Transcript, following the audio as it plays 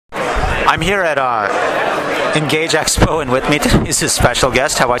I'm here at Engage Expo, and with me is a special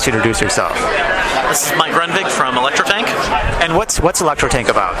guest. How about you introduce yourself? This is Mike Grunvig from Electrotank. And what's Electrotank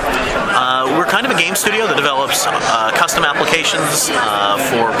about? We're kind of a game studio that develops custom applications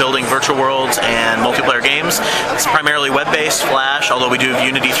for building virtual worlds and multiplayer games. It's primarily web-based, Flash, although we do have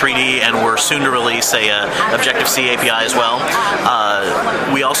Unity 3D, and we're soon to release a Objective-C API as well.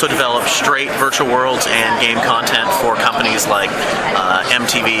 We also develop straight virtual worlds and game content for companies like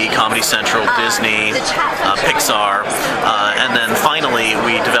MTV, Comedy Central, Disney, Pixar, and then finally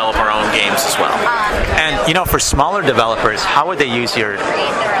we develop our own games as well. And for smaller developers, how would they use your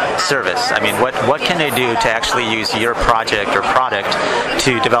service? I mean, what can they do to actually use your project or product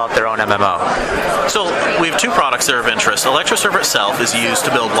to develop their own MMO? So we have two products that are of interest. Electroserver itself is used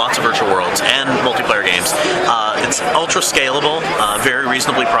to build lots of virtual worlds and multiplayer games. It's ultra scalable, very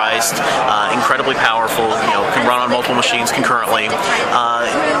reasonably priced, incredibly powerful. Can run on multiple machines concurrently.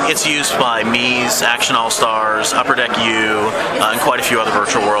 It's used by Mies, Action All-Stars, Upper Deck U, and quite a few other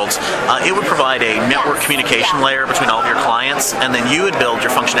virtual worlds. It would provide a network communication layer between all of your clients, and then you would build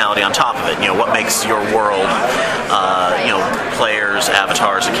your functionality on top of it. What makes your world, players,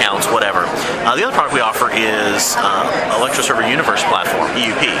 avatars, accounts, whatever. The other product we offer is Electroserver Universe Platform,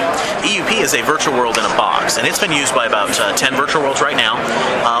 EUP. EUP is a virtual world in a box, and it's been used by about 10 virtual worlds right now.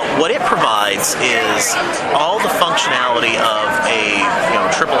 What it provides is all the functionality of a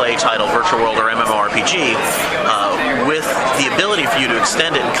AAA title, virtual world or MMORPG, with the ability for you to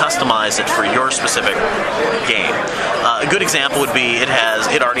extend it and customize it for your specific game. A good example would be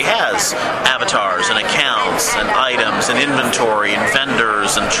it already has avatars and accounts and items and inventory and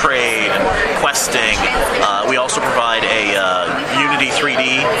vendors and trade and questing. We also provide a Unity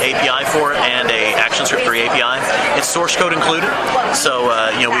 3D API for it and a ActionScript 3 API. It's source code included, so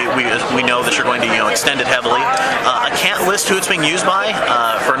we know that you're going to extend it heavily. I can't list who it's being used by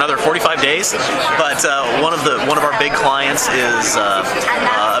for another 45 days, but one of our big clients is a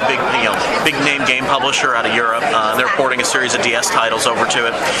big name game publisher out of Europe. They're porting a series of DS titles over to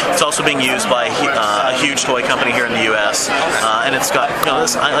it. It's also being used by a huge toy company here in the U.S. And it's got,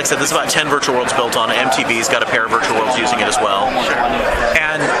 like I said, there's about 10 virtual worlds built on it. MTV's got a pair of virtual worlds using it as well.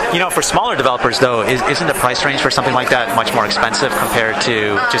 And for smaller developers, though, isn't the price range for something like that much more expensive compared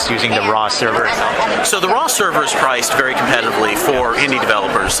to just using the raw server itself? So the raw server is priced very competitively for indie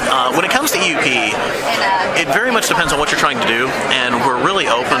developers. When it comes to EUP, it very much depends on what you're trying to do, and we're really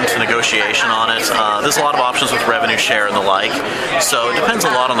open to negotiation on it. There's a lot of options with revenue share and the like, so it depends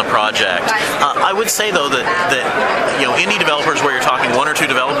a lot on the project. I would say, though, that indie developers, where you're talking one or two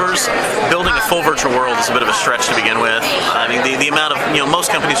developers, building a full virtual world is a bit of a stretch to begin with. I mean, the amount of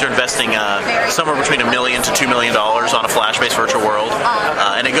most companies are investing somewhere between $1 million to $2 million on a Flash-based virtual world,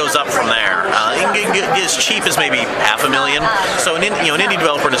 and it goes up from there. It can get as cheap as maybe $500,000. So an indie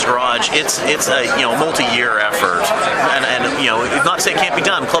developer in his garage, it's a multi-year effort, and not to say it can't be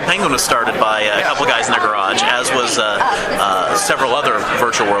done. Club Penguin was started by a couple of guys in their garage, as was several other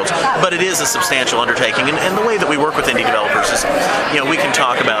virtual worlds, but it is a substantial undertaking. And the way that we work with indie developers is, we can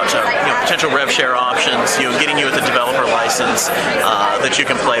talk about potential rev share options, getting you with a developer license that you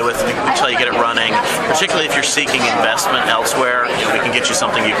can play with until you get it running. Particularly if you're seeking investment elsewhere, we can get you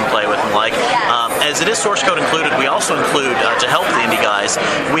something you can play with and like. As it is source code included, we also include, to help the indie guys,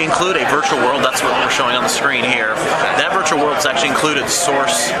 we include a virtual world. That's what we're showing on the screen here. That virtual world is actually included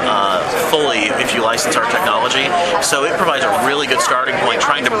source fully if you license our technology. So it provides a really good starting point,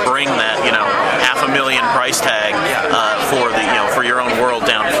 trying to bring that $500,000 price tag for your own world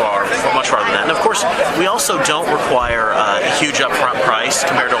down much farther than that. And of course, we also don't require a huge upfront price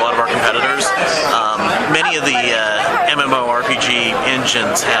compared to a lot of our competitors. Many of the MMORPG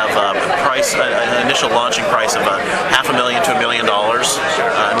engines have an initial launching price of $500,000 to $1 million,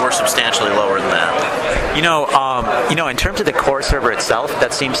 and we're substantially lower than that. In terms of the core server itself,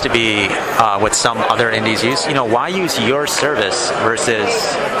 that seems to be what some other indies use. Why use your service versus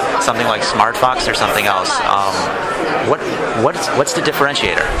something like SmartFox or something else? What's the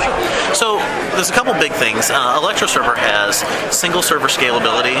differentiator? So there's a couple big things. Electroserver has single server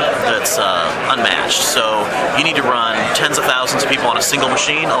scalability that's unmatched. So you need to run tens of thousands of people on a single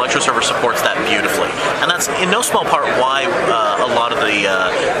machine. Electroserver supports that beautifully, and that's in no small part why a lot of the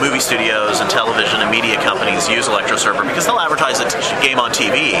movie studios and television and media companies use Electroserver, because they'll advertise a game on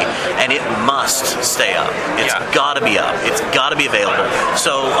TV and it must stay up. It's got to be up. It's got to be available.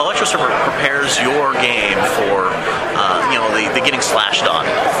 So Electroserver prepares your game for the getting slashed on,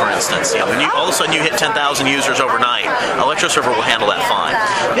 for instance. When all of a sudden you hit 10,000 users overnight, Electroserver will handle that fine.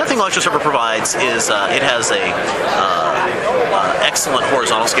 The other thing Electroserver provides is it has a excellent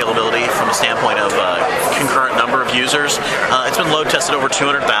horizontal scalability from the standpoint of concurrent number of users. It's been load tested over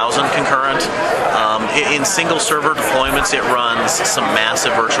 200,000 concurrent. In single server deployments, it runs some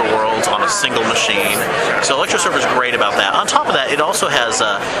massive virtual worlds on a single machine. So Electroserver is great about that. On top of that, it also has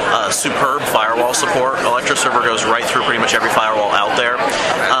superb firewall support. Electroserver goes right through pretty much every firewall out there.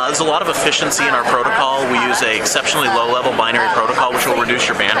 There's a lot of efficiency in our protocol. We use an exceptionally low-level binary protocol, which will reduce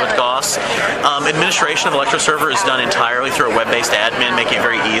your bandwidth costs. Administration of Electroserver is done entirely through a web-based admin, making it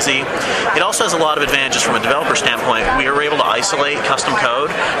very easy. It also has a lot of advantages from a developer standpoint. We are able to isolate custom code.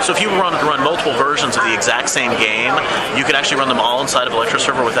 So if you run multiple versions of the exact same game, you could actually run them all inside of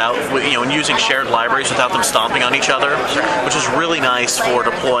Electroserver without, and using shared libraries without them stomping on each other, which is really nice for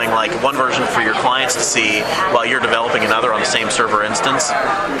deploying like one version for your clients to see while you're developing another on the same server instance.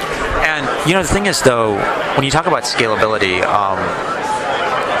 And the thing is, though, when you talk about scalability,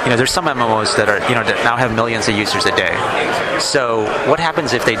 there's some MMOs that are that now have millions of users a day. So what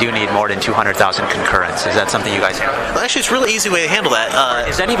happens if they do need more than 200,000 concurrents? Is that something you guys handle? Well, actually, it's a really easy way to handle that.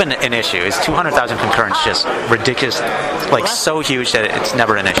 Is that even an issue? Is 200,000 concurrents just ridiculous, so huge that it's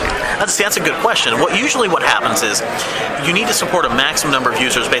never an issue? That's a good question. Usually what happens is you need to support a maximum number of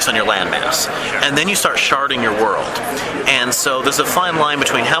users based on your landmass, and then you start sharding your world. And so there's a fine line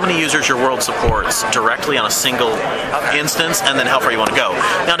between how many users your world supports directly on a single instance and then how far you want to go.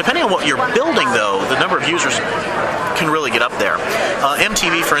 Now, depending on what you're building, though, the number of users can really get up there.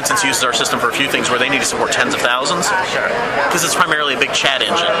 MTV, for instance, uses our system for a few things where they need to support tens of thousands, because it's primarily a big chat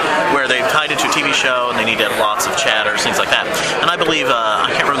engine where they've tied it to a TV show and they need to have lots of chatters, things like that. And I believe, I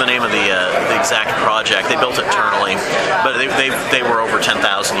can't remember the name of the exact project, they built it internally, but they were over 10,000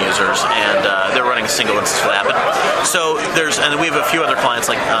 users, and they're running a single instance for that. But so and we have a few other clients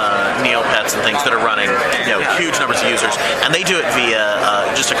like Neopets and things that are running huge numbers of users, and they do it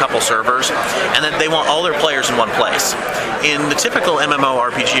via just a couple servers, and then they want all their players in one place. In the typical MMO,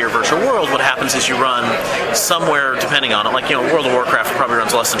 RPG, or virtual world, what happens is you run somewhere, depending on it, like World of Warcraft probably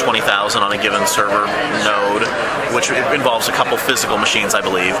runs less than 20,000 on a given server node, which involves a couple physical machines, I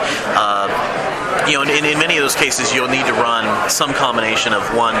believe. In many of those cases, you'll need to run some combination of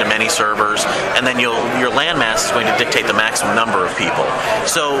one to many servers, and then your landmass is going to dictate the maximum number of people.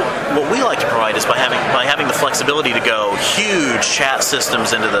 So what we like to provide is by having the flexibility to go huge chat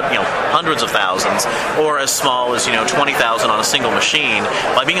systems into the hundreds of thousands, or as small as 20,000 on a single machine.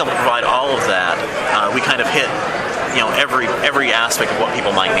 By being able to provide all of that, we kind of hit every aspect of what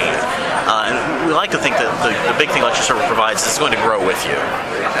people might need. And we like to think that the big thing Electroserver provides is going to grow with you.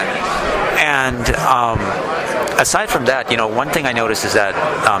 And aside from that, one thing I noticed is that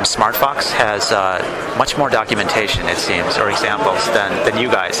SmartFox has much more documentation, it seems, or examples than you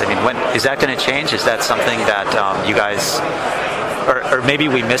guys. I mean, is that going to change? Is that something that you guys, or maybe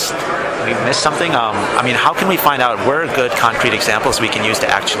we missed something? I mean, how can we find out where are good concrete examples we can use to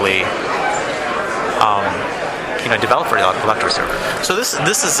actually develop for Electroserver? So this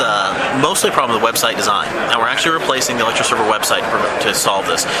is mostly a problem with website design, and we're actually replacing the Electroserver website to solve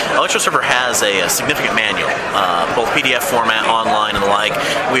this. Electroserver has a significant manual, both PDF format, online, and the like.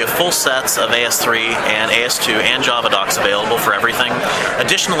 We have full sets of AS3 and AS2 and Java docs available for everything.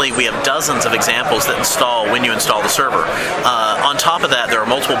 Additionally, we have dozens of examples that install when you install the server. On top of that, there are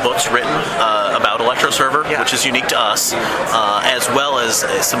multiple books written about Electroserver, which is unique to us, as well as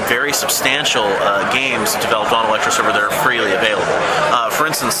some very substantial games developed on Electroserver that are freely available. For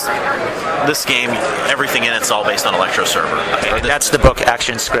instance, this game, everything in it's all based on Electroserver. Okay, that's the book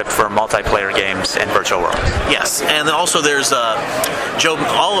Action Script for Multiplayer Games and Virtual Worlds. Yes, and then also there's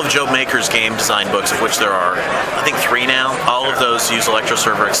all of Joe Maker's game design books, of which there are, I think, 3 now. All of those use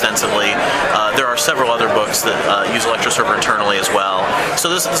Electroserver extensively. There are several other books that use Electroserver internally as well. So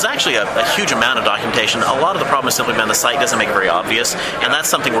there's actually a huge amount of documentation. A lot of the problem has simply been the site doesn't make it very obvious, and that's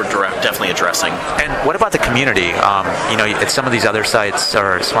something we're definitely addressing. And what about the community? At some of these other sites,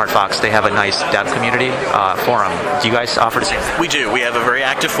 or SmartFox, they have a nice dev community forum. Do you guys offer the same? We do. We have a very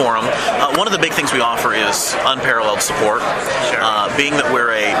active forum. One of the big things we offer is unparalleled support. Being that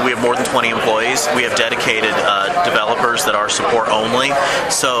we have more than 20 employees, we have dedicated developers that are support only.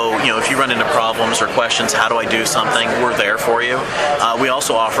 So, if you run into problems or questions, how do I do something, we're there for you. We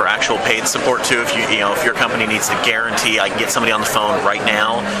also offer actual paid support too. If your company needs a guarantee, I can get somebody on the phone right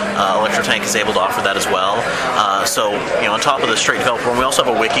now. Electrotank is able to offer that as well. So on top of the straight developer, we also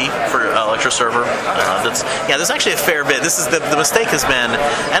have a wiki for Electroserver. There's actually a fair bit. This is the mistake has been,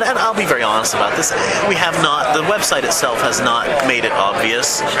 and I'll be very honest about this. We have not. The website itself has not made it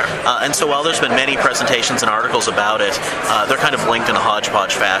obvious, and so while there's been many presentations and articles about it, they're kind of linked in a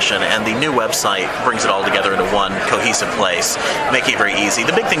hodgepodge fashion. And the new website brings it all together into one cohesive place, making it very easy.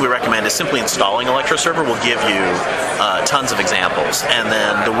 The big thing we recommend is simply installing Electroserver. Will give you tons of examples, and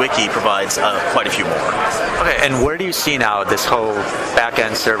then the wiki provides quite a few more. Okay, and where do you see now this whole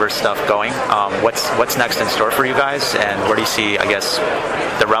back-end server stuff going? What's next in store for you guys, and where do you see, I guess,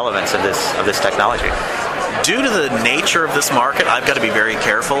 the relevance of this technology? Due to the nature of this market, I've got to be very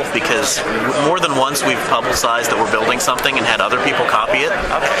careful because more than once we've publicized that we're building something and had other people copy it.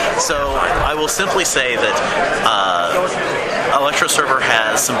 So I will simply say that Electroserver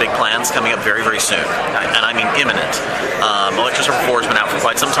has some big plans coming up very, very soon, and I mean imminent. Electroserver 4 has been out for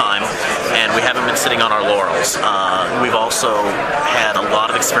quite some time, and we haven't been sitting on our laurels. We've also had a lot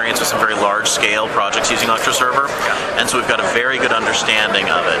of experience with some very large-scale projects using Electroserver, and so we've got a very good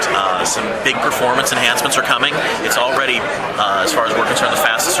understanding of it. Some big performance enhancements are coming. It's already, as far as we're concerned, the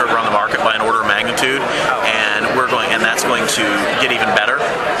fastest server on the market by an order of magnitude, and that's going to get even better.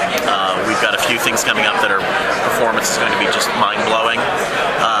 We've got a few things coming up that are performance is going to be just mind-blowing.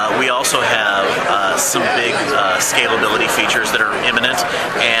 We also have some big scalability features that are imminent,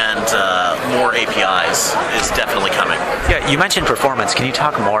 and more APIs is definitely coming. Yeah, you mentioned performance. Can you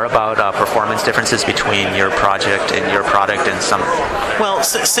talk more about performance differences between your project and your product and some? Well,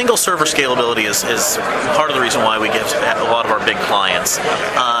 single server scalability is part of the reason why we get a lot of our big clients.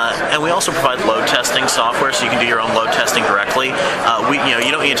 And we also provide load testing software, so you can do your own load testing directly.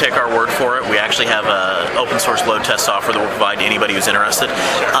 You don't need to take our word for it. We actually have open source load test software that we'll provide to anybody who's interested.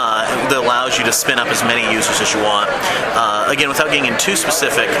 That allows you to spin up as many users as you want. Again, without getting in too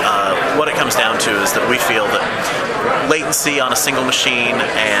specific, what it comes down to is that we feel that latency on a single machine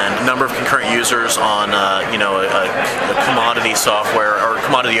and number of concurrent users on a commodity software or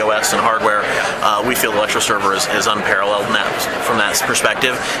commodity OS and hardware, we feel Electroserver is unparalleled from that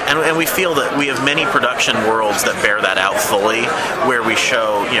perspective, and we feel that we have many production worlds that bear that out fully, where we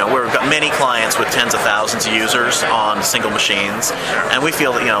show where we've got many clients with tens of thousands of users on single machines, and we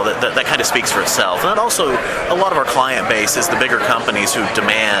feel that that kind of speaks for itself. And also, a lot of our client base is the bigger companies who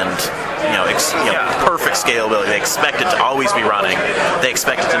demand perfect scalability. They expect it to always be running. They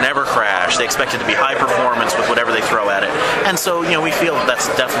expect it to never crash. They expect it to be high performance with whatever they throw at it. And so, we feel that's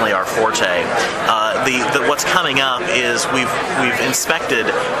definitely our forte. What's coming up is we've inspected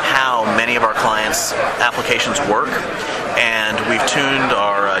how many of our clients' applications work, and we've tuned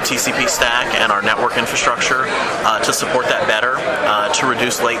our TCP stack and our network infrastructure to support that better, to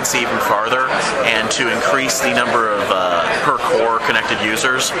reduce latency even farther, and to increase the number of per core connected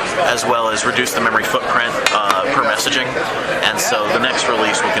users, as well as reduce the memory footprint per messaging. And so the next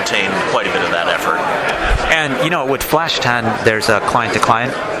release will contain quite a bit of that effort. And with Flash 10, there's a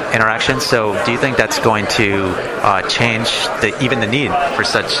client-to-client interaction. So do you think that's going to change even the need for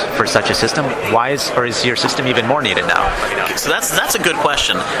such a system? Is your system even more needed now? So that's a good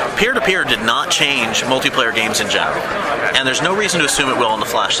question. Peer-to-peer did not change multiplayer games in general, and there's no reason to assume it will on the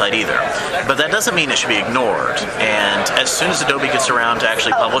Flash side either. But that doesn't mean it should be ignored. And as soon as Adobe gets around to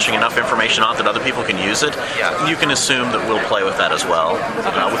actually publishing enough information on it that other people can use it, you can assume that we'll play with that as well.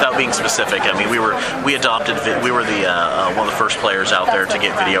 Without being specific, I mean, we were one of the first players out there to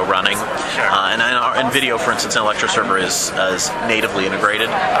get video running, and video, for instance, in Electroserver is natively integrated,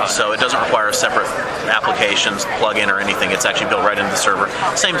 so it doesn't require a separate applications plugin or anything. It's actually built right into the server.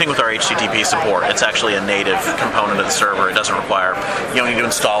 Same thing with our HTTP support. It's actually a native component of the server. It doesn't require, you don't need to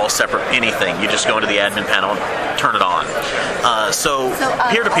install a separate anything. You just go into the admin panel and turn it on. So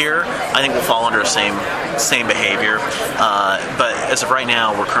peer-to-peer, I think will fall under the same behavior. But as of right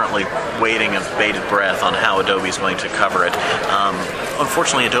now, we're currently waiting with bated breath on how Adobe is going to cover it.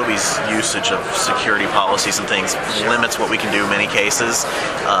 Unfortunately, Adobe's usage of security policies and things limits what we can do in many cases.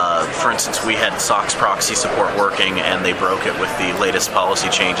 For instance, we had SOX proxy support working, and they broke it with the latest policy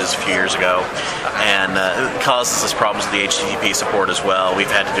changes a few years ago, and it causes us problems with the HTTP support as well. We've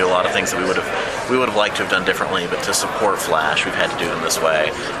had to do a lot of things that we would have liked to have done differently, but to support Flash, we've had to do them this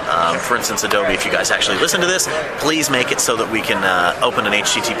way. For instance, Adobe, if you guys actually listen to this, please make it so that we can open an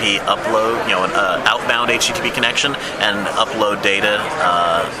HTTP upload, an outbound HTTP connection, and upload data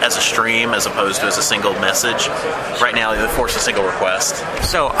as a stream as opposed to as a single message. Right now, it forces a single request.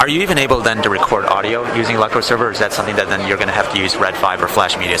 So, are you even able then to record audio using Electroserver, or is that something that then you're going to have to use Red 5 or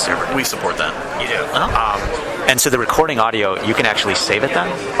Flash Media Server? We support that. You do? And so the recording audio, you can actually save it then,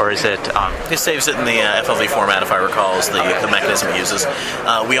 or is it? It saves it in the FLV format, if I recall, is the mechanism it uses.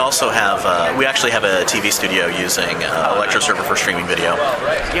 We also have we actually have a TV studio using Electroserver for streaming video.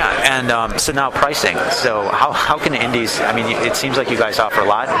 Yeah, and so now pricing. So how can indies? I mean, it seems like you guys offer a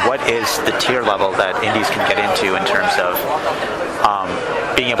lot. What is the tier level that indies can get into in terms of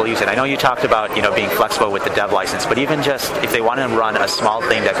being able to use it? I know you talked about being flexible with the dev license, but even just if they want to run a small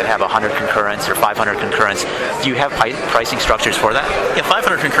thing that could have 100 concurrents or 500 concurrents, do you have pricing structures for that? Yeah,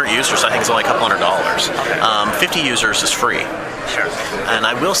 500 concurrent users I think is only a couple $100. 50 users is free. Sure. And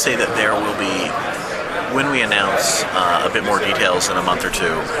I will say that there will be, when we announce a bit more details in a month or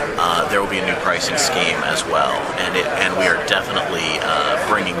two, there will be a new pricing scheme as well, and we are definitely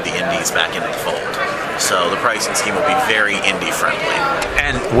bringing the indies back into the fold. So the pricing scheme will be very indie friendly.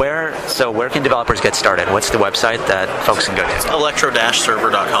 And where can developers get started? What's the website that folks can go to?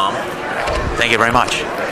 Electro-server.com. Thank you very much.